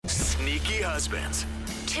Sneaky husbands.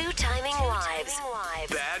 Two-timing wives.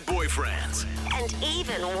 Bad boyfriends. And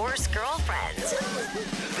even worse girlfriends.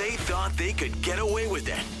 They thought they could get away with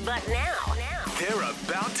it. But now, They're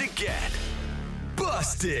about to get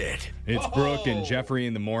busted. It's Brooke and Jeffrey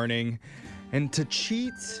in the morning. And to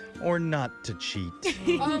cheat or not to cheat?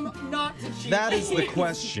 Not to cheat. That is the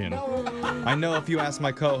question. I know if you ask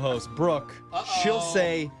my co-host, Brooke, she'll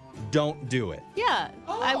say, don't do it. Yeah,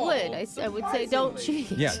 I would. I would say don't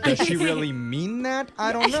cheat. Yeah, does she really mean that?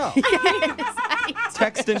 I don't know.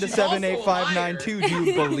 Text into 78592. Do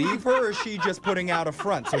you believe her, or is she just putting out a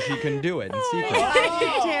front so she can do it in secret?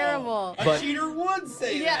 You're terrible. A cheater would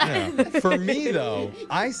say that. Yeah. For me, though,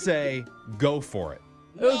 I say go for it.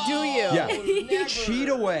 Oh, do you? Yeah. Never. Cheat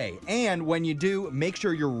away. And when you do, make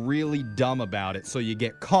sure you're really dumb about it so you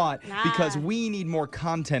get caught, because we need more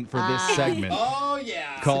content for this segment Oh,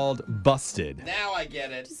 yeah. called Busted. Now I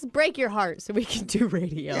get it. Just break your heart so we can do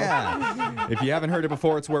radio. Yeah. If you haven't heard it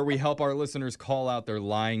before, it's where we help our listeners call out their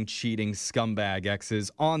lying, cheating scumbag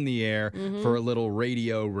exes on the air for a little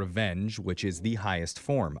radio revenge, which is the highest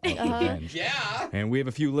form of revenge. Yeah. And we have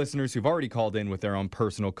a few listeners who've already called in with their own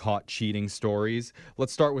personal caught cheating stories.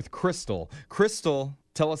 Let's start with Crystal. Crystal,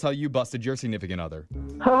 tell us how you busted your significant other.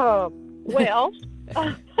 Well,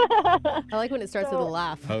 I like when it starts with a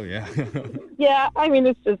laugh. Oh, yeah. yeah, I mean,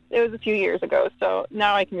 it was a few years ago, so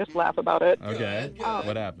now I can just laugh about it. Okay. Good.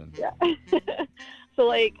 What happened? Yeah. So,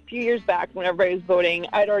 like, a few years back when everybody was voting,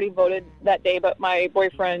 I'd already voted that day, but my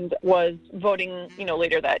boyfriend was voting,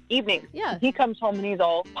 later that evening. Yeah. He comes home and he's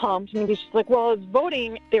all pumped, and he's just like, well, I was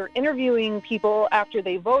voting. They were interviewing people after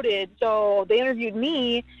they voted, so they interviewed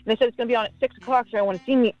me, and they said it's going to be on at 6 o'clock, so I want to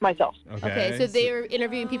see myself. Okay, so they were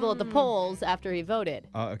interviewing people at the polls after he voted.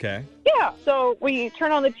 Okay. Yeah, so we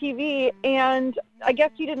turn on the TV, and I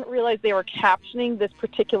guess he didn't realize they were captioning this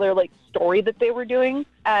particular, story that they were doing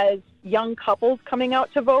as young couples coming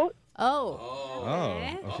out to vote. Oh. Oh,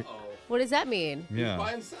 okay. What does that mean? Yeah.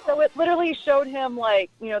 By himself. So it literally showed him,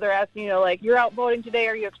 they're asking, you're out voting today,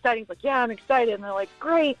 are you excited? He's like, yeah, I'm excited. And they're like,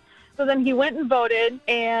 great. So then he went and voted,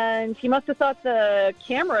 and he must have thought the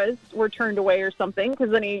cameras were turned away or something, because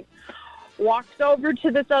then he walks over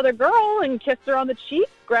to this other girl and kissed her on the cheek,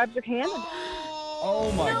 grabs her hand, and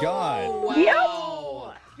Oh, my God.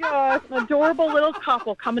 Wow. just an adorable little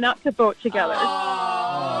couple coming out to vote together. You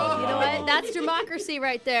know what? That's democracy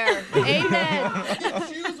right there. Amen.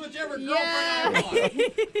 Choose whichever girlfriend Yeah. I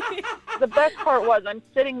want. The best part was I'm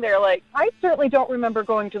sitting there like, I certainly don't remember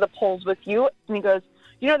going to the polls with you. And he goes,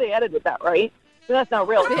 they edited that, right? So that's not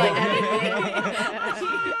real. It's like,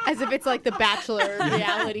 As if it's like the Bachelor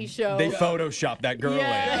reality show. They photoshopped that girl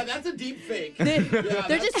Yeah, in. that's a deep fake. They're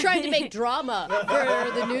just trying to make drama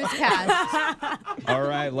for the newscast. All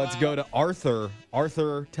right, let's go to Arthur.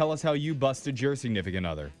 Arthur, tell us how you busted your significant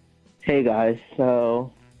other. Hey guys,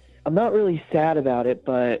 so I'm not really sad about it,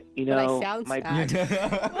 but But I sound my sad.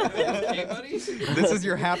 Hey, buddy. This is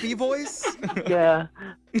your happy voice? yeah,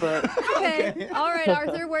 but Okay. All right,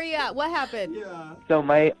 Arthur, where you at? What happened? Yeah. so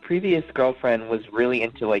my previous girlfriend was really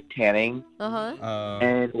into tanning, Uh-huh.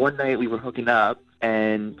 and one night we were hooking up,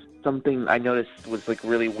 and something I noticed was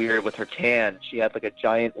really weird with her tan. She had a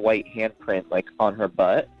giant white handprint on her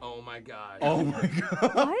butt. Oh my God. Oh, my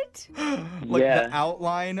God. What? Like Yeah. the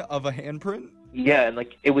outline of a handprint? Yeah, and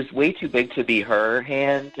it was way too big to be her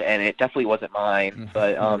hand, and it definitely wasn't mine.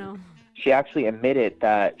 But No. she actually admitted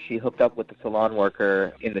that she hooked up with the salon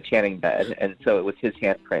worker in the tanning bed, and so it was his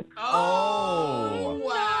handprint. Oh.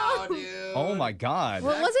 Wow, dude. Oh, my God.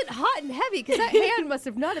 Well, it wasn't hot and heavy because that hand must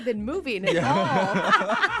have not have been moving at all.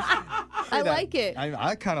 I like it.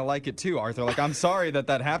 I kind of like it too, Arthur. I'm sorry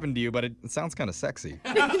that happened to you, but it sounds kind of sexy.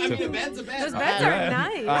 I mean, a bed's a bed. Those beds are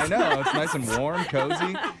nice. I know. It's nice and warm,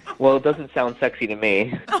 cozy. Well, it doesn't sound sexy to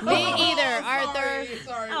me. Me either, Arthur.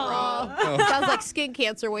 Sorry, bro. Aw. Sounds like skin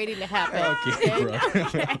cancer waiting to happen. Okay,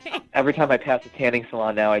 bro. Every time I pass a tanning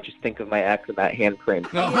salon now, I just think of my ex and that handprint.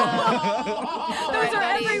 Those are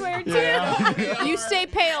everywhere, too. Yeah. You stay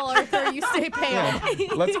pale, Arthur. You stay pale.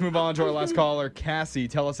 Let's move on to our last caller. Cassie,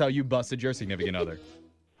 tell us how you busted your significant other.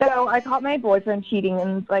 so I caught my boyfriend cheating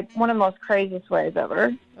in one of the most craziest ways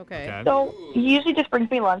ever. Okay. So he usually just brings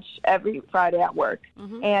me lunch every Friday at work.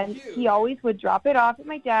 And he always would drop it off at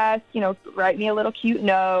my desk, write me a little cute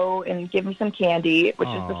note and give me some candy, which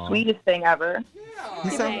is the Aw. sweetest thing ever.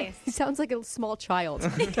 He sounds like a small child.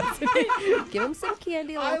 Give him some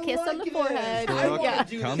candy, a little kiss on the forehead. I wanna Yeah.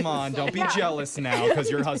 do Come this on, so don't be bad. jealous now because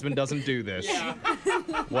your husband doesn't do this. Yeah.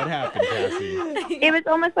 What happened, Cassie? It was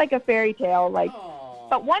almost like a fairy tale.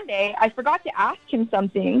 But one day I forgot to ask him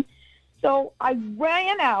something. So I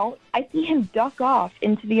ran out. I see him duck off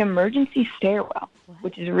into the emergency stairwell.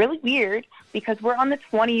 which is really weird because we're on the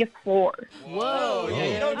 20th floor. Whoa, yeah,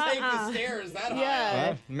 you don't take the Uh-uh. stairs that high.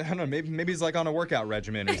 Yeah. I don't know. Maybe he's like on a workout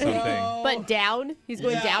regimen or something. But down? He's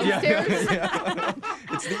going Yeah. downstairs?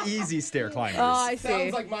 It's the easy stair climbers. Oh, I see.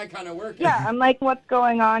 Sounds like my kind of workout. Yeah, I'm like, what's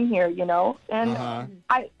going on here, you know? And Uh-huh.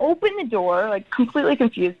 I open the door, like completely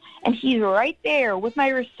confused, and he's right there with my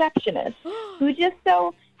receptionist, who just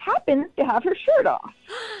so happens to have her shirt off.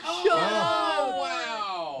 Oh,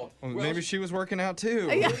 wow. Well, maybe she was working out too.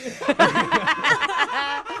 Dude,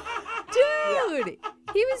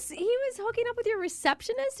 he was hooking up with your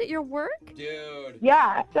receptionist at your work? Dude.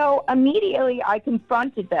 Yeah, so immediately I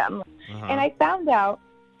confronted them, Uh-huh. and I found out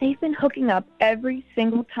they've been hooking up every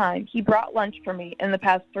single time he brought lunch for me in the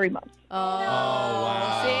past 3 months. Oh,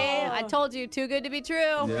 wow. See, I told you, too good to be true.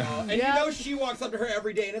 Yeah. And you know she walks up to her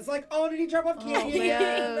every day and it's like, oh, did he drop off candy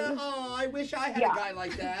again? man. Oh, I wish I had Yeah. a guy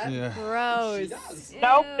like that. Yeah. Gross. She does.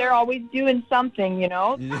 Nope, they're always doing something, you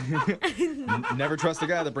know? Never trust a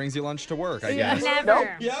guy that brings you lunch to work, I Yeah. guess.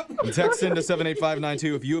 Never. Yep. Text into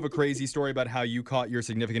 78592 if you have a crazy story about how you caught your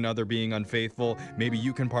significant other being unfaithful. Maybe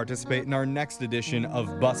you can participate in our next edition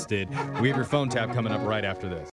of Busted. We have your phone tap coming up right after this.